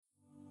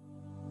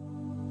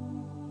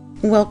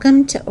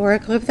Welcome to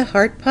Oracle of the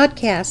Heart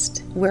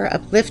podcast, where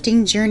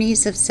uplifting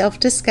journeys of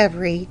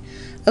self-discovery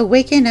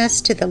awaken us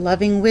to the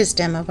loving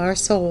wisdom of our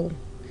soul.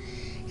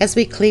 As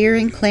we clear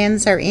and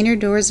cleanse our inner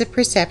doors of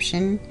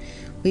perception,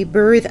 we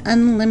birth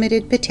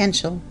unlimited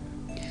potential.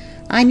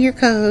 I'm your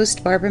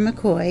co-host, Barbara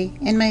McCoy,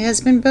 and my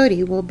husband,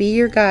 Bodhi, will be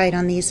your guide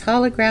on these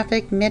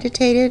holographic,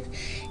 meditative,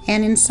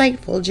 and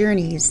insightful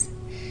journeys.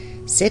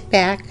 Sit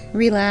back,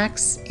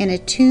 relax, and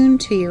attune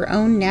to your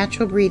own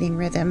natural breathing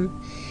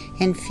rhythm,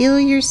 and feel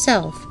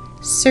yourself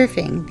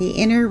surfing the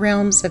inner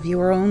realms of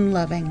your own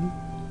loving.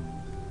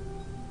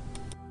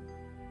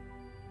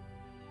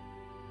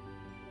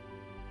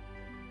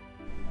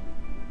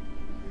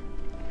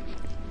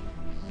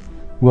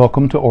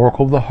 Welcome to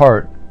Oracle of the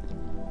Heart,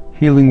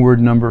 healing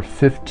word number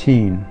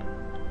 15,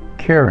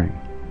 caring.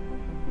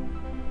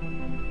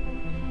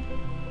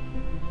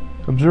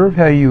 Observe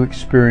how you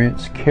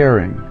experience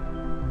caring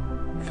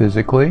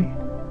physically,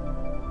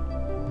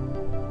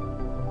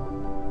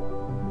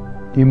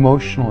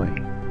 emotionally,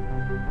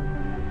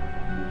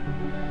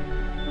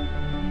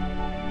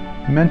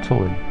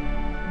 mentally,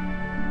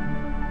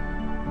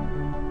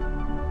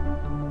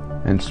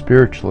 and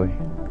spiritually.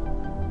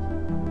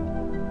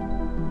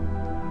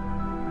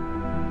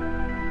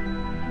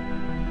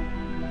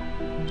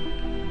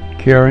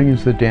 Caring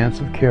is the dance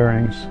of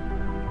caring's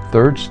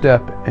third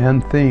step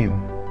and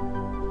theme.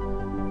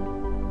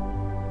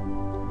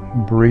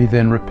 Breathe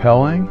in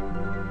repelling.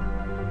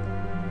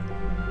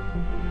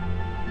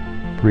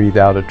 Breathe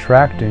out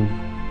attracting.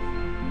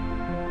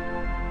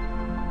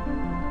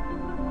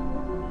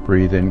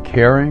 Breathe in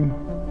caring.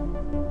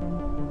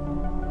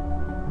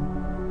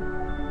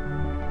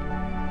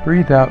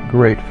 Breathe out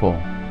grateful.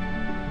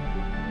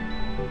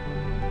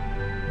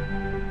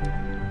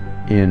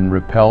 In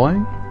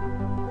repelling.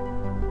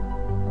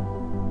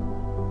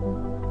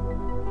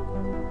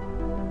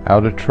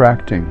 Out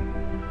attracting.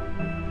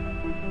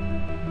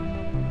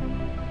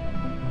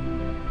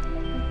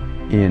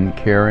 In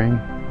caring.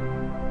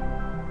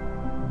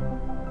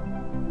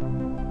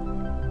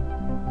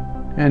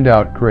 And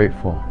out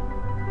grateful.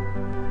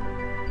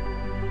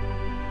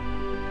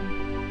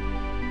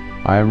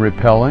 I am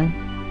repelling.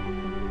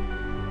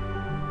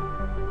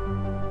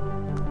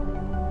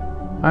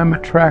 I am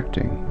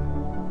attracting.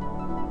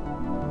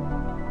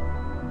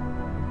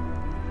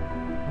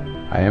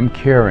 I am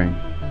caring.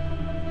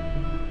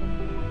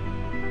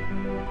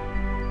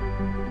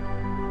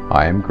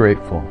 I am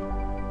grateful.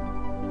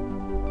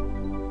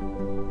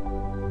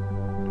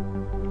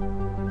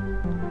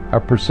 Our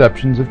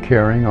perceptions of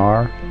caring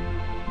are: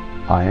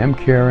 I am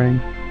caring.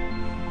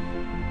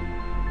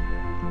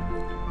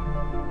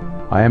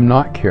 I am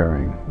not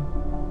caring.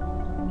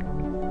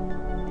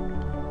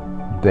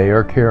 They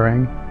are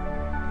caring.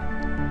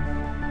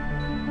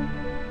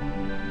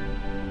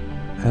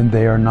 And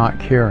they are not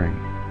caring.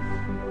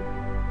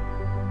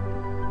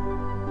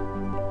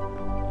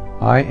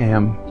 I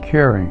am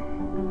caring.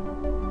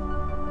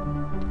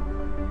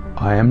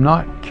 I am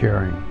not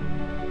caring.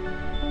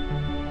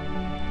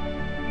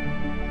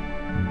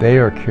 They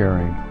are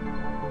caring.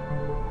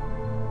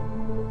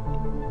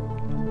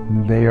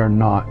 They are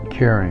not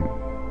caring.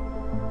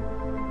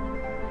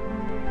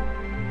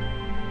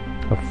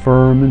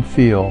 Affirm and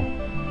feel,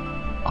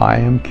 I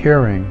am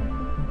caring,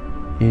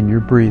 in your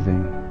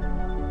breathing.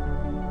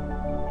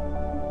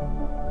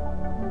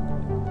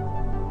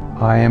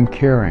 I am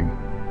caring.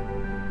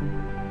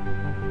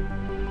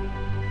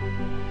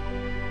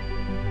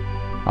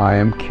 I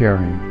am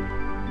caring.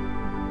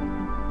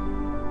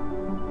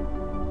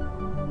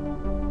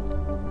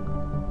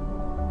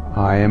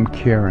 I am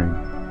caring.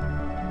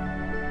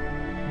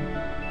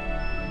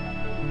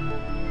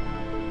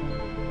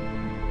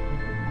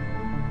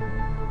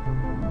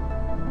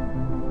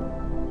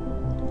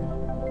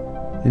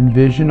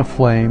 Envision a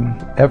flame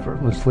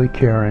effortlessly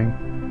caring,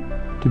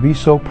 to be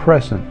so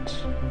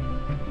present,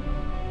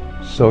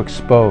 so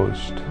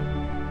exposed.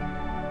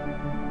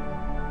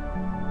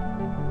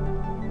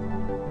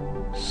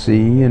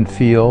 See and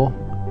feel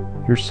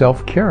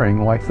yourself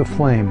caring like the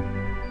flame.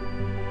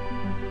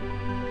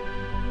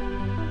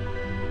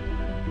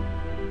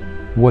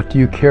 What do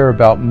you care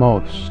about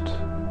most?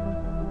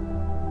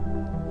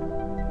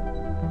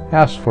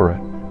 Ask for it.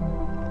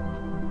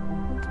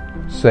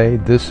 Say,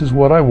 this is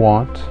what I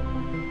want.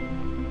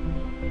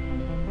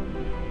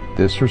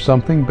 This or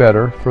something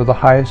better for the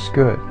highest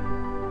good.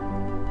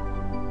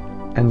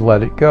 And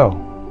let it go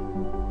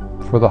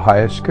for the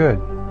highest good.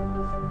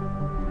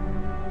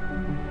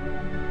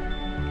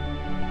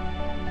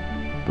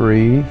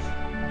 Breathe,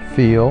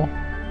 feel,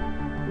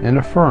 and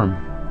affirm.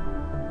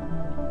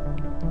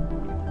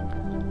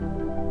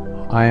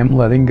 I am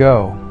letting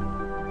go.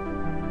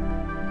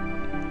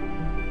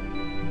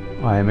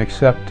 I am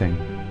accepting.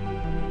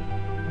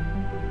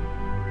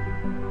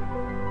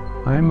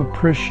 I am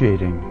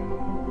appreciating.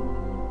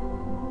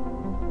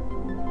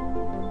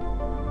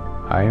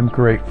 I am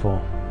grateful.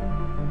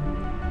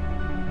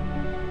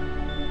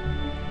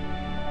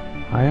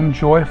 I am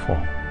joyful.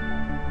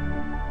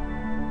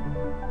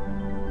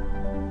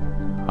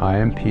 I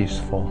am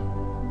peaceful.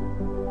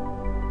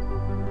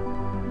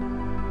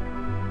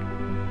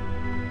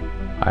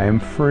 I am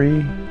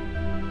free.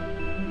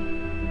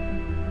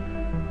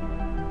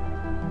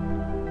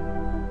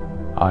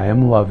 I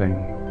am loving.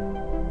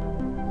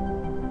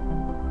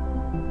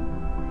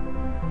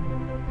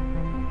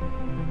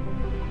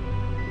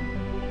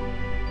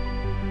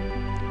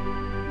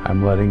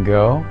 I'm letting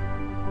go.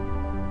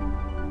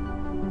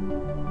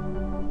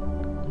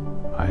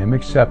 I am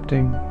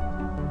accepting.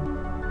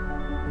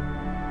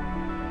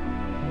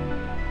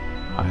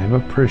 I am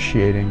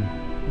appreciating.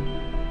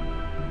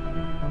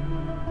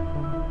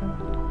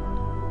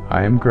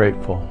 I am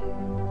grateful.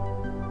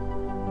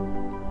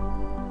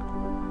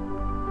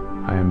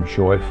 I am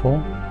joyful.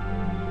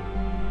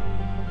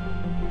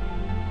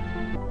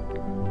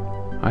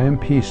 I am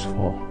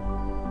peaceful.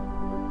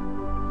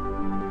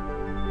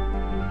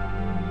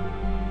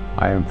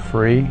 I am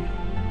free.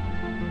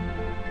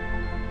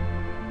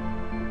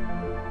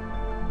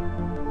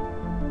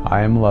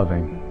 I am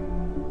loving.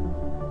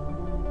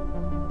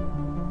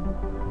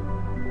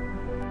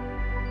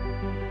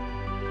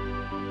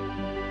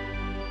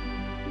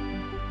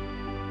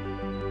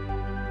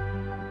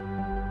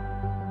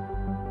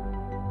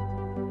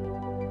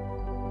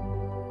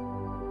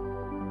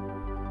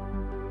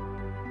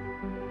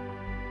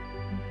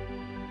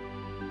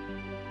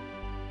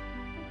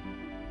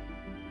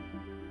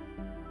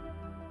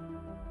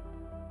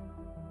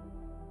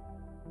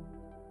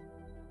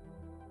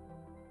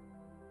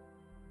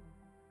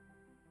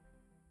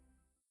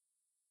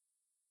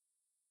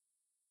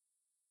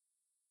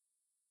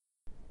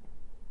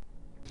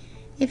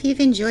 If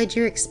you've enjoyed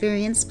your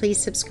experience, please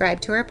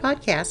subscribe to our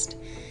podcast.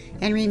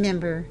 And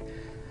remember,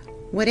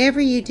 whatever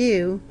you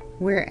do,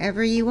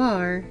 wherever you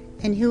are,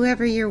 and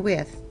whoever you're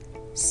with,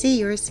 see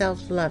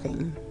yourself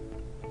loving.